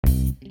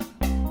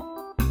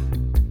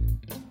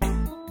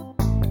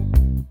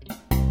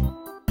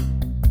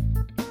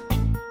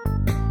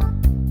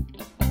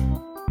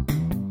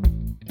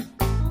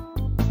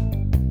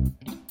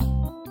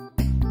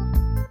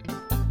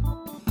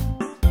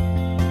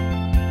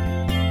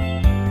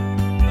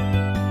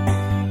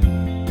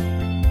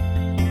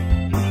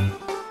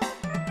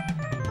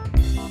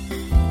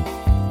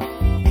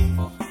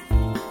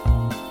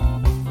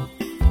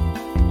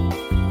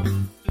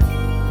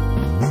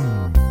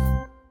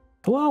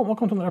Hello, and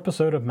welcome to another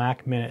episode of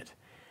Mac Minute.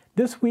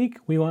 This week,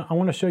 I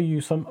want to show you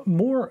some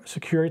more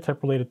security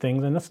type related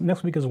things, and that's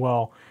next week as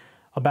well,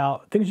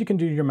 about things you can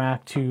do to your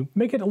Mac to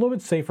make it a little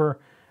bit safer,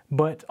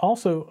 but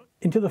also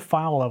into the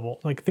file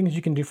level, like things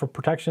you can do for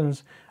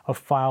protections of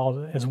files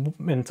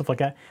and stuff like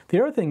that.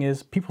 The other thing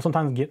is people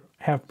sometimes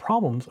have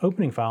problems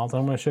opening files, and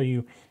I'm going to show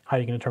you how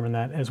you can determine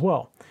that as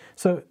well.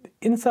 So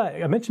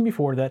inside, I mentioned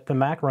before that the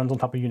Mac runs on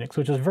top of Unix,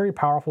 which is a very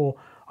powerful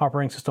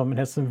operating system and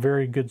has some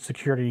very good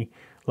security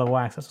level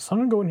access. So I'm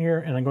going to go in here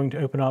and I'm going to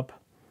open up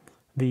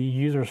the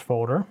users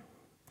folder,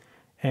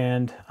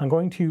 and I'm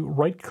going to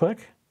right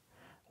click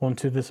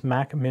onto this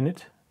Mac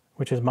Minute,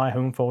 which is my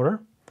home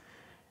folder,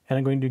 and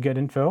I'm going to get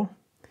info.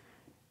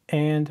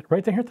 And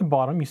right down here at the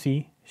bottom, you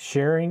see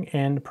sharing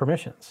and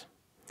permissions.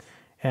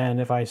 And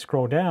if I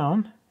scroll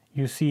down,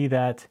 you see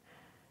that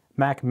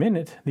Mac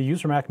Minute, the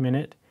user Mac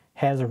Minute,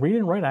 has read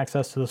and write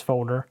access to this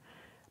folder,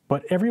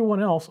 but everyone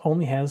else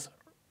only has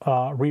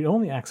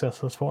read-only access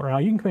to this folder. Now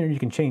you can come in here, you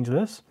can change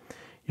this.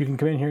 You can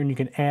come in here and you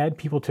can add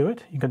people to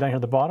it. You can go down here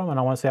at the bottom, and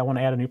I want to say I want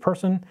to add a new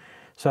person.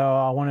 So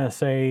I want to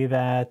say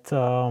that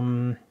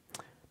the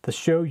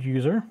show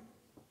user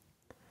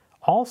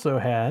also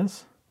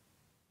has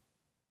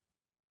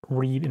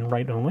read and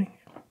write only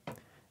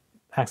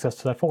access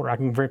to that folder. I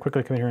can very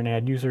quickly come in here and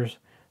add users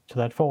to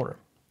that folder.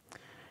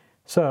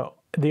 So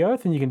the other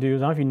thing you can do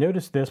is, I don't know if you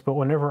noticed this, but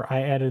whenever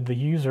I added the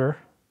user,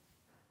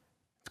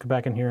 let's go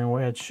back in here and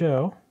we'll add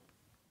show.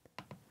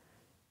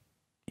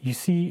 You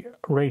see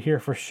right here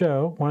for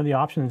show, one of the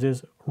options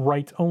is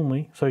write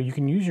only. So you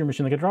can use your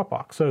machine like a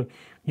Dropbox. So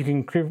you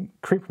can create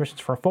permissions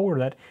for a folder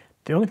that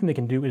the only thing they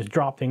can do is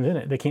drop things in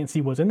it. They can't see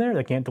what's in there.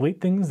 They can't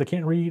delete things. They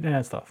can't read and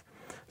that stuff.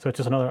 So it's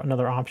just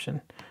another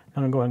option.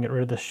 I'm going to go ahead and get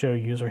rid of the show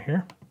user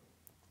here.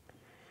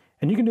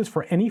 And you can do this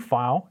for any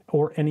file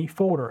or any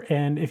folder.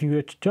 And if you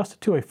adjust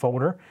it to a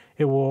folder,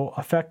 it will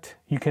affect,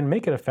 you can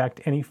make it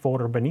affect any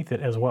folder beneath it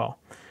as well.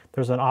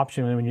 There's an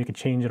option when you can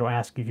change it. It'll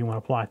ask you if you want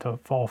to apply it to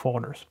all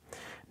folders.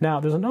 Now,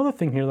 there's another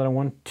thing here that I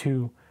want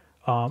to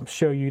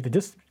show you that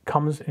just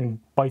comes and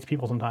bites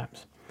people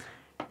sometimes.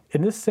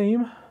 In this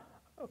same,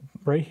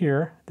 right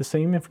here, the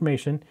same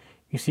information,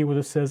 you see where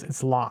this says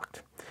it's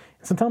locked.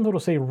 And sometimes it'll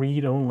say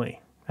read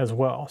only as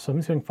well. So let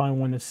me see if I can find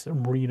one that's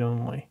read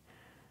only.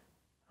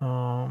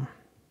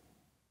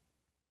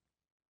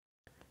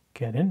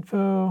 Get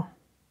info.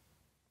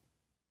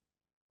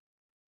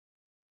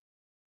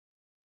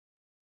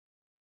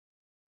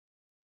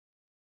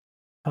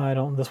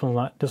 This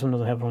one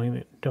doesn't have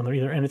one down there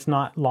either, and it's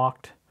not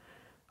locked.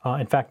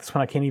 In fact, this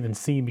one I can't even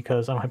see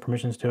because I don't have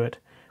permissions to it.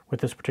 With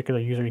this particular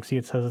user, you can see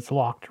it says it's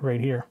locked right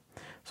here.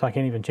 So I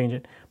can't even change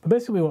it. But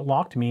basically what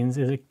locked means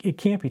is it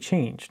can't be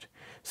changed.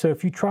 So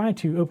if you try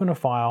to open a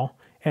file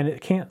and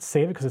it can't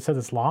save it because it says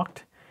it's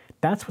locked,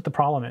 that's what the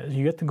problem is.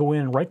 You have to go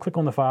in, right click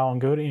on the file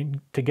and go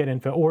to get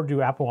info, or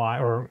do Apple I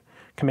or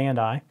Command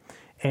I,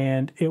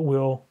 and it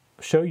will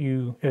show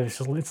you if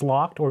it's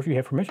locked or if you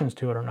have permissions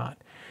to it or not.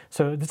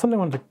 So that's something I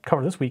wanted to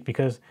cover this week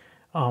because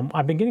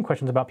I've been getting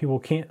questions about people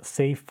who can't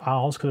save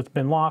files because it's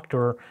been locked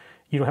or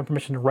you don't have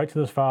permission to write to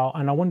this file,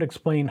 and I wanted to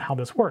explain how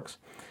this works.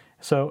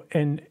 So,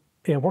 and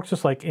it works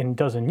just like it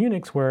does in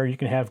Unix, where you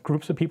can have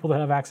groups of people that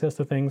have access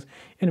to things,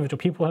 individual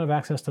people that have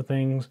access to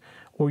things,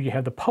 or you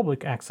have the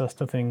public access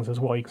to things as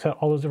well. You can set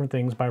all those different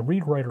things by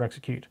read, write, or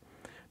execute,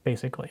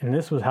 basically. And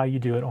this was how you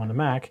do it on the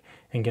Mac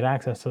and get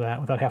access to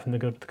that without having to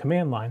go to the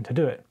command line to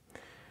do it.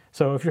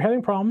 So if you're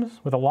having problems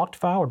with a locked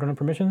file or don't have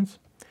permissions,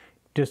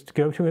 just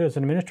go to it as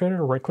an administrator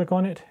or right click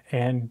on it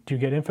and do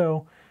get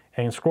info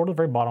and scroll to the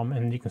very bottom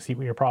and you can see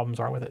what your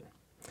problems are with it.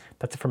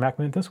 That's it for Mac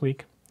Minute this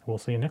week. We'll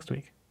see you next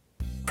week.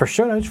 For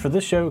show notes for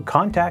this show,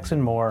 contacts,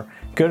 and more,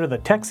 go to the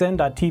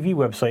techzen.tv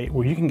website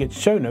where you can get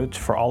show notes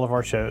for all of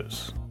our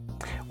shows.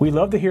 We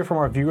love to hear from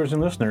our viewers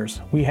and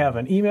listeners. We have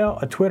an email,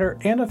 a Twitter,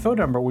 and a phone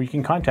number where you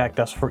can contact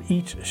us for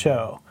each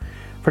show.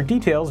 For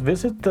details,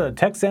 visit the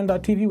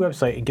techzen.tv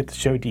website and get the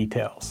show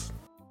details.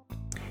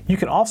 You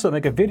can also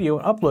make a video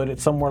and upload it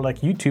somewhere like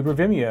YouTube or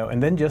Vimeo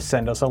and then just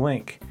send us a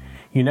link.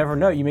 You never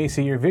know, you may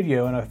see your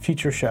video in a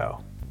future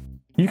show.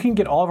 You can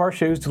get all of our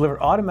shows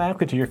delivered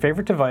automatically to your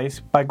favorite device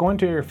by going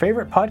to your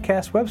favorite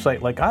podcast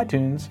website like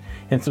iTunes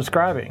and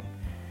subscribing.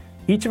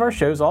 Each of our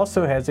shows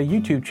also has a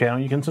YouTube channel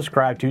you can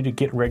subscribe to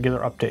get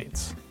regular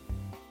updates.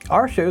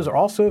 Our shows are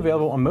also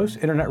available on most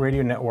internet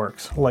radio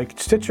networks like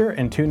Stitcher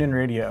and TuneIn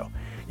Radio.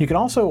 You can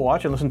also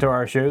watch and listen to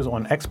our shows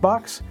on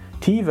Xbox,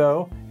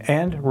 TiVo,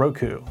 and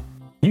Roku.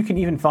 You can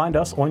even find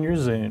us on your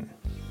Zune.